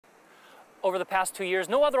Over the past 2 years,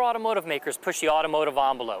 no other automotive makers push the automotive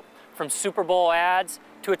envelope, from Super Bowl ads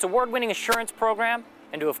to its award-winning assurance program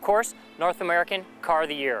and to, of course, North American Car of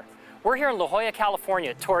the Year. We're here in La Jolla, California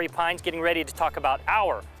at Torrey Pines getting ready to talk about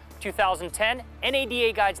our 2010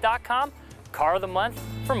 NADAguides.com Car of the Month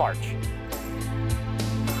for March.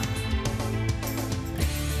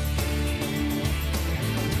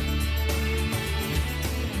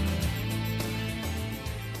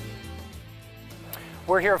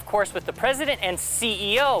 We're here, of course, with the president and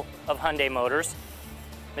CEO of Hyundai Motors,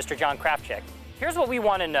 Mr. John Krafchick. Here's what we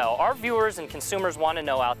want to know. Our viewers and consumers want to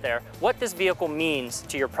know out there what this vehicle means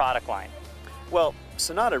to your product line. Well,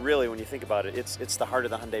 Sonata really, when you think about it, it's the heart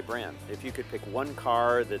of the Hyundai brand. If you could pick one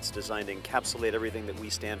car that's designed to encapsulate everything that we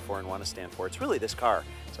stand for and want to stand for, it's really this car.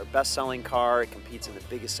 It's our best-selling car. It competes in the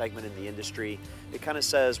biggest segment in the industry. It kind of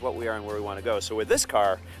says what we are and where we want to go. So with this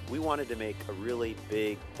car, we wanted to make a really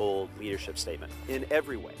big, bold leadership statement in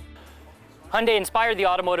every way. Hyundai inspired the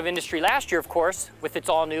automotive industry last year, of course, with its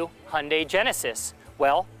all-new Hyundai Genesis.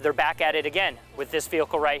 Well, they're back at it again with this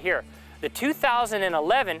vehicle right here, the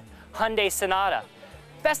 2011 Hyundai Sonata.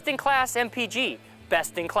 Best-in-class MPG,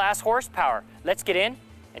 best-in-class horsepower. Let's get in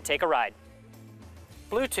and take a ride.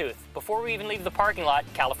 Bluetooth. Before we even leave the parking lot,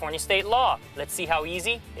 California state law. Let's see how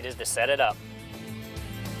easy it is to set it up.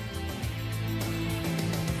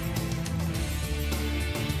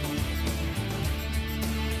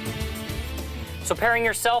 So pairing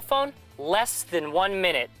your cell phone, less than 1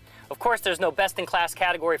 minute. Of course, there's no best-in-class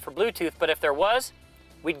category for Bluetooth, but if there was,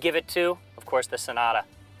 we'd give it to, of course, the Sonata.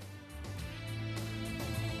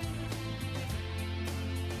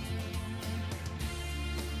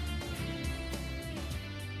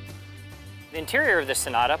 The interior of the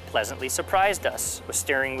Sonata pleasantly surprised us. With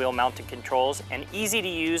steering wheel mounted controls and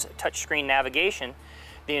easy-to-use touchscreen navigation,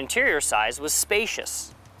 the interior size was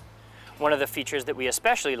spacious. One of the features that we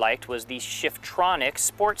especially liked was the Shiftronic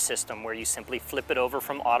Sport system, where you simply flip it over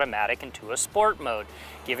from automatic into a sport mode,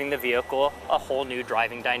 giving the vehicle a whole new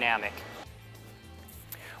driving dynamic.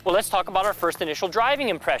 Well, let's talk about our first initial driving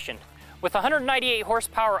impression. With 198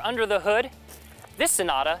 horsepower under the hood, this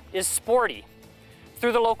Sonata is sporty.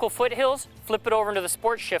 Through the local foothills, flip it over into the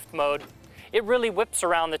sport shift mode. It really whips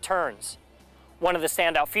around the turns. One of the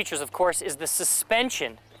standout features, of course, is the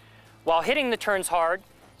suspension. While hitting the turns hard,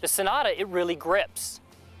 the Sonata, it really grips.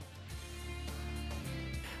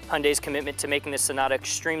 Hyundai's commitment to making the Sonata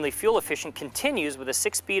extremely fuel efficient continues with a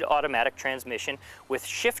 6-speed automatic transmission with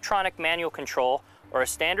Shiftronic manual control or a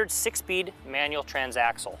standard 6-speed manual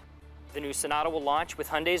transaxle. The new Sonata will launch with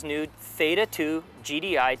Hyundai's new Theta 2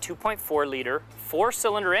 GDI 2.4-liter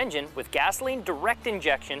 4-cylinder engine with gasoline direct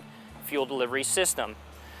injection fuel delivery system.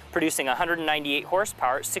 Producing 198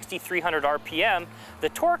 horsepower at 6,300 RPM, the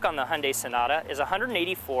torque on the Hyundai Sonata is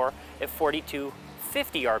 184 at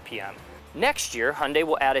 4,250 RPM. Next year, Hyundai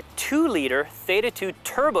will add a 2-liter Theta 2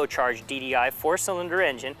 turbocharged DDI 4-cylinder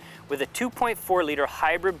engine with a 2.4-liter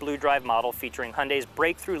hybrid Blue Drive model featuring Hyundai's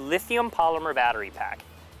breakthrough lithium polymer battery pack.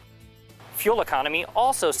 Fuel economy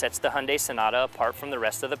also sets the Hyundai Sonata apart from the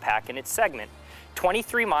rest of the pack in its segment,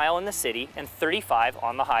 23 mile in the city and 35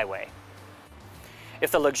 on the highway. If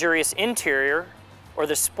the luxurious interior or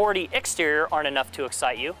the sporty exterior aren't enough to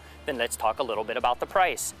excite you, then let's talk a little bit about the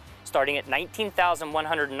price. Starting at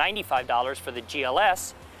 $19,195 for the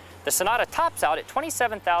GLS, the Sonata tops out at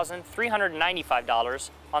 $27,395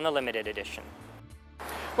 on the limited edition.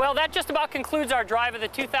 Well, that just about concludes our drive of the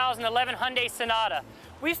 2011 Hyundai Sonata.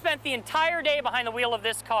 We've spent the entire day behind the wheel of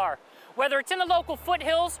this car. Whether it's in the local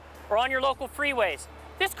foothills or on your local freeways,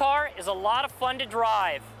 this car is a lot of fun to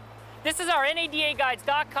drive. This is our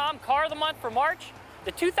NADAguides.com Car of the Month for March,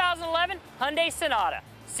 the 2011 Hyundai Sonata.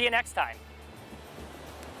 See you next time.